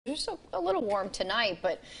Just a little warm tonight,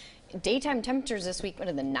 but daytime temperatures this week, what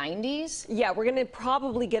are the 90s? Yeah, we're going to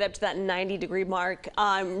probably get up to that 90-degree mark.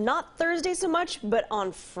 Not Thursday so much, but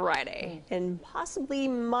on Friday, and possibly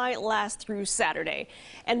might last through Saturday.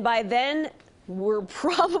 And by then, we're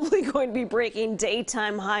probably going to be breaking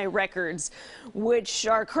daytime high records, which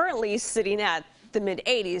are currently sitting at the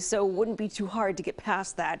mid-80s, so it wouldn't be too hard to get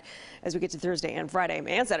past that as we get to Thursday and Friday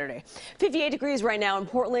and Saturday. 58 degrees right now in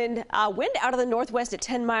Portland. Wind out of the northwest at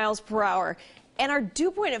 10 miles per hour. And our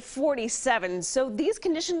dew point at 47, so these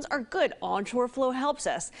conditions are good. Onshore flow helps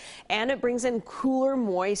us, and it brings in cooler,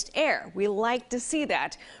 moist air. We like to see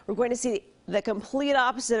that. We're going to see the complete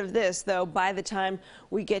opposite of this, though, by the time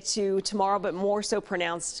we get to tomorrow, but more so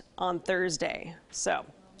pronounced on Thursday. So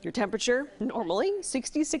your temperature, normally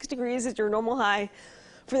 66 degrees is your normal high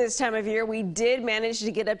for this time of year. We did manage to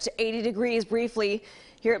get up to 80 degrees briefly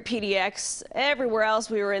here at PDX. Everywhere else,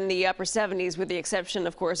 we were in the upper 70s, with the exception,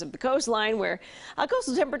 of course, of the coastline, where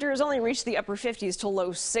coastal temperatures only reached the upper 50s to low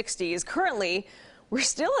 60s. Currently, we're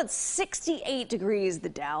still at 68 degrees, the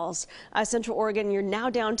Dalles. Central Oregon, you're now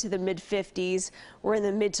down to the mid-50s. We're in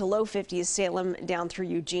the mid to low 50s, Salem down through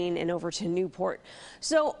Eugene and over to Newport.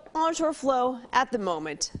 So onshore flow at the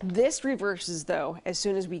moment. This reverses, though, as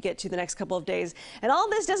soon as we get to the next couple of days. And all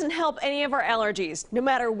this doesn't help any of our allergies, no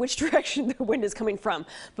matter which direction the wind is coming from.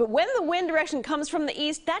 But when the wind direction comes from the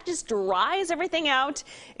east, that just dries everything out,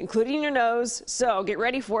 including your nose. So get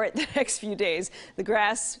ready for it the next few days. The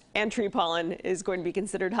grass and tree pollen is going to be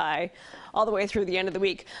considered high all the way through the end of the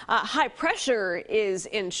week. High pressure is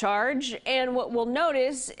in charge, and what we'll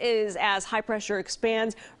notice is as high pressure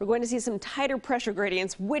expands, we're going to see some tighter pressure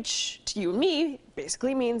gradients, which to you and me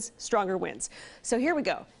basically means stronger winds. So here we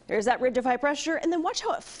go. There's that ridge of high pressure, and then watch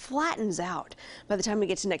how it flattens out by the time we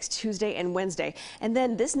get to next Tuesday and Wednesday. And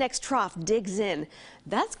then this next trough digs in.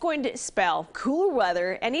 That's going to spell cooler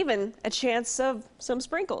weather and even a chance of some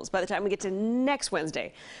sprinkles by the time we get to next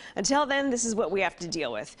Wednesday. Until then, this is what we have to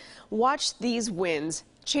deal with. Watch these winds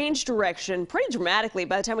change direction pretty dramatically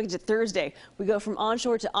by the time we get to Thursday. We go from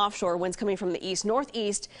onshore to offshore, winds coming from the east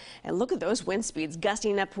northeast, and look at those wind speeds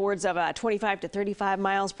gusting upwards of 25 to 35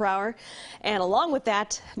 miles per hour. And along with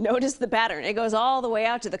that, notice the pattern. It goes all the way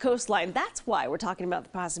out to the coastline. That's why we're talking about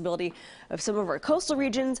the possibility of some of our coastal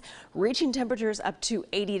regions reaching temperatures up to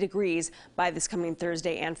 80 degrees by this coming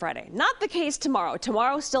Thursday and Friday. Not the case tomorrow.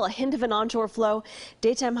 Tomorrow, still a hint of an onshore flow.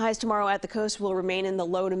 Daytime highs tomorrow at the coast will remain in the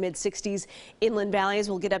low to mid 60s. Inland valleys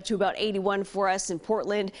will get up to about 81 for us in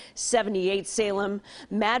Portland, 78 Salem,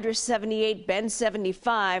 Madras 78, Bend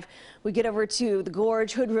 75. We get over to the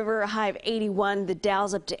Gorge, Hood River, a high of 81, the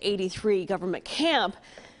Dalles up to 83, Government Camp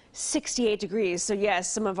 68 degrees. So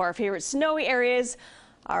yes, some of our favorite snowy areas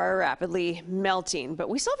are rapidly melting, but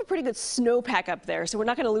we still have a pretty good snowpack up there, so we're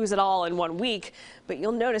not going to lose it all in 1 week. But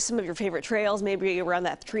you'll notice some of your favorite trails, maybe around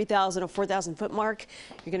that 3,000 or 4,000 foot mark.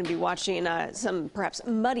 You're going to be watching some perhaps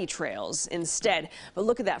muddy trails instead. But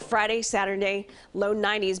look at that, Friday, Saturday, low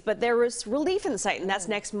 90s, but there was relief in sight, and that's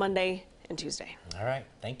next Monday and Tuesday. All right,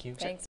 thank you. Thanks.